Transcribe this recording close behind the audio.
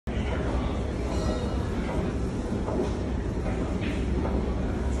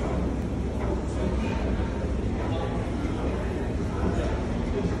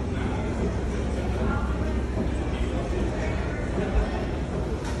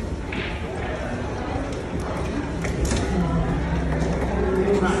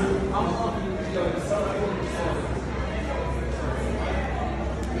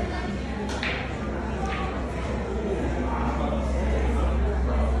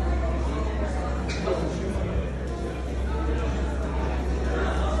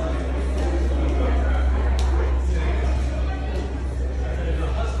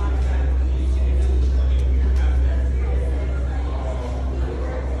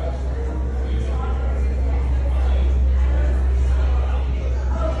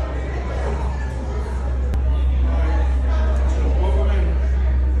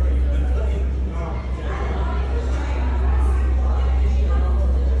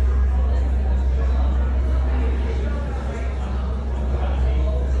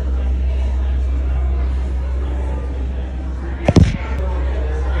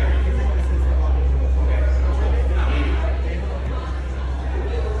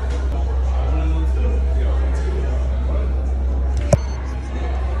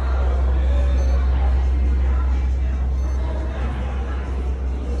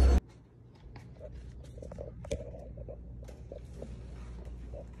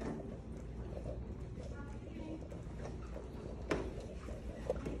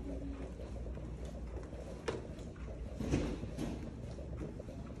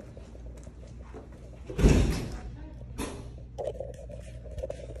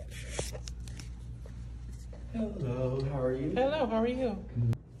Hello, how are you? Hello, how are you?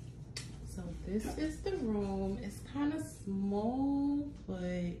 So this is the room. It's kind of small, but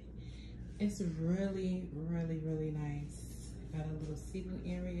it's really, really, really nice. Got a little seating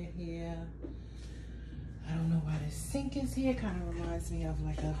area here. I don't know why the sink is here. Kind of reminds me of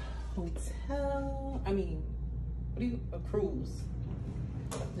like a hotel. I mean, a cruise.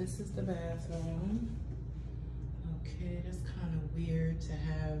 This is the bathroom. Okay, that's kind of weird to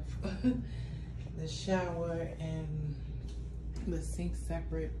have the shower and the sink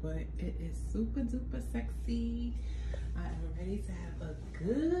separate, but it is super duper sexy. I am ready to have a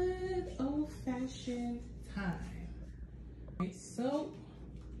good old-fashioned time. Okay, so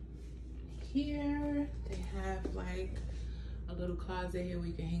here they have like a little closet here where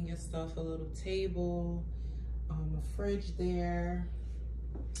you can hang your stuff, a little table, a fridge there.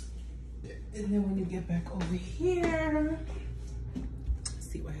 And then when you get back over here,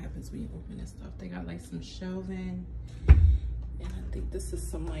 see what happens when you open this stuff. They got like some shelving, and I think this is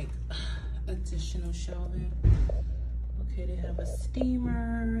some like additional shelving. Okay, they have a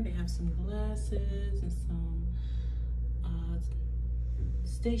steamer, they have some glasses and some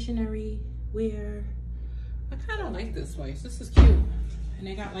stationery wear. I kind of like this place. This is cute. And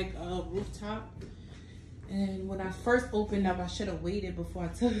they got like a rooftop. And when I first opened up, I should have waited before I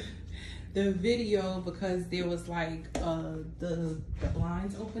took the video because there was like the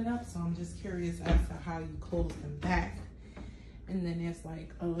blinds open up. So I'm just curious as to how you close them back. And then there's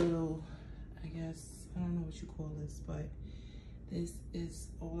like a little, I guess, I don't know what you call this, but this is,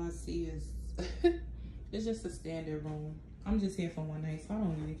 all I see is, it's just a standard room. I'm just here for one night, so I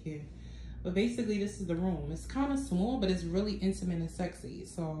don't really care. But basically this is the room. It's kind of small, but it's really intimate and sexy.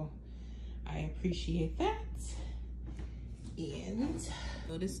 So I appreciate that. And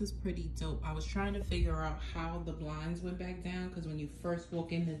so this is pretty dope. I was trying to figure out how the blinds went back down, because when you first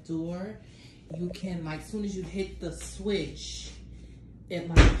walk in the door, you can, like, as soon as you hit the switch, it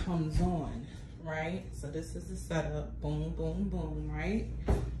like comes on, right? So this is the setup. Boom, boom, boom, right?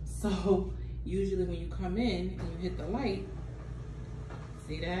 So usually when you come in and you hit the light,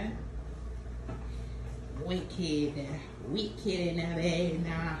 see that? Wicked in that bed,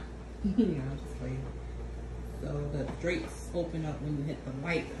 nah. No, I'm just playing. So the drapes open up when you hit the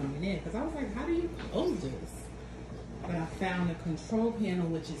light coming in. Because I was like, how do you close this? But I found the control panel,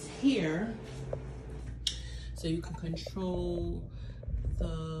 which is here. So you can control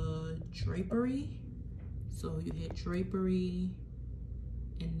the drapery. So you hit drapery,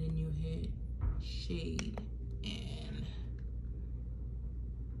 and then you hit shade, and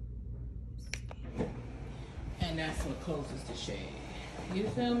that's what closes the shade. You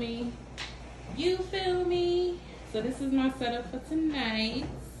feel me? You feel me? So this is my setup for tonight.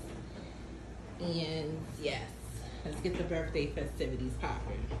 And yes, let's get the birthday festivities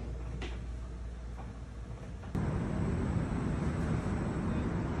popping.